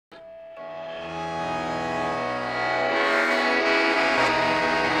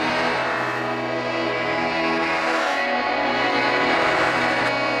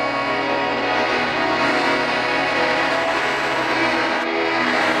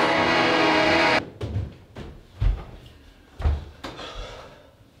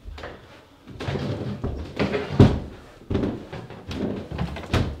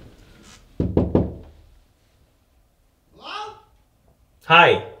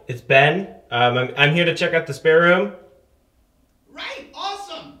Hi, it's Ben. I'm here to check out the spare room. Right,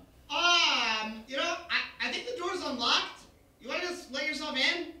 awesome. I think the door's unlocked. You want to just let yourself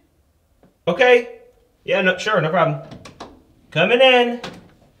in? Okay. Yeah, no, sure, no problem. Coming in.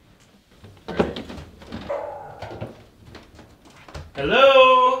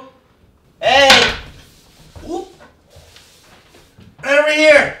 Hello? Hey! Whoop. Right over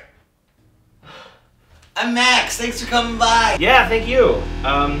here! I'm Max, thanks for coming by. Yeah, thank you.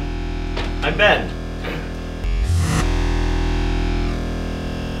 I'm Ben.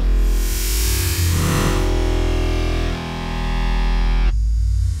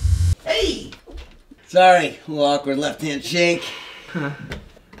 Hey! Sorry, a little awkward left-hand shake.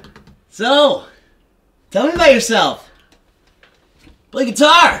 So, tell me about yourself. Play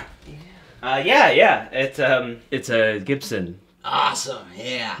guitar! Yeah. It's a Gibson. Awesome,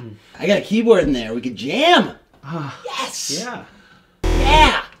 yeah. I got a keyboard in there, we could jam! Yes! Yeah.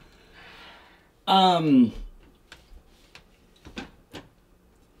 Yeah!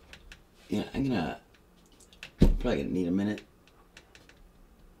 Yeah, probably gonna need a minute.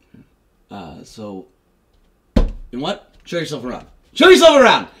 So, you know what? Show yourself around. Show yourself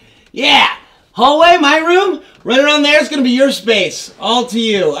around! Yeah! Hallway, my room, right around there is gonna be your space. All to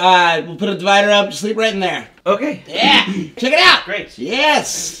you. We'll put a divider up, just sleep right in there. Okay. Yeah! Check it out! Great.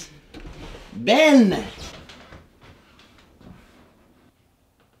 Yes! Ben!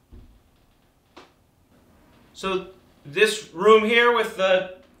 So this room here with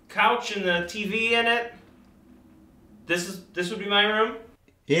the couch and the TV in it, this would be my room?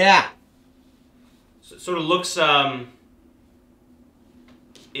 Yeah. So it sort of looks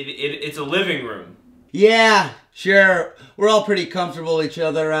it's a living room. Yeah, sure. We're all pretty comfortable with each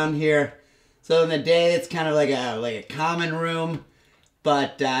other around here. So in the day, it's kind of like a common room.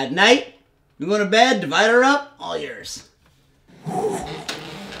 But at night, we go to bed, divide her up, all yours.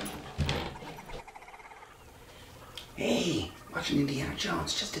 Hey, watching Indiana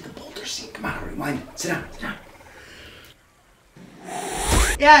Jones. Just did the boulder scene. Come on, rewind it. Sit down, sit down.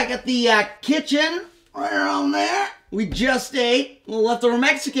 Yeah, I got the kitchen right around there. We just ate a little leftover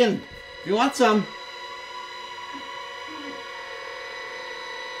Mexican. If you want some.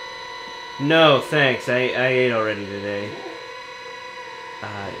 No, thanks. I ate already today.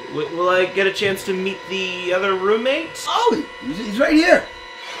 Will I get a chance to meet the other roommates? Oh, he's right here.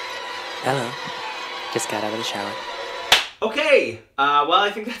 Hello. Just got out of the shower. Okay. Well,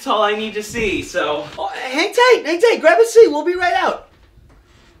 I think that's all I need to see, so... Oh, hang tight. Grab a seat. We'll be right out.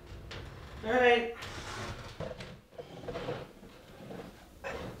 All right.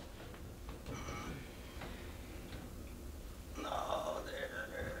 Oh, there.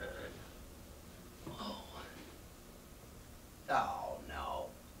 Oh. Oh, no.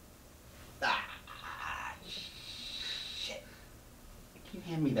 Shit. Can you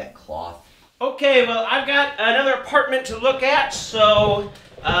hand me that cloth? Okay, well, I've got another apartment to look at, so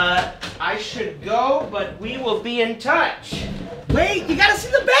I should go, but we will be in touch. Wait, you gotta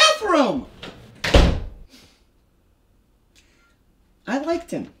see the bathroom! I liked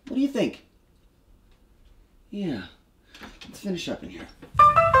him. What do you think? Yeah. Let's finish up in here.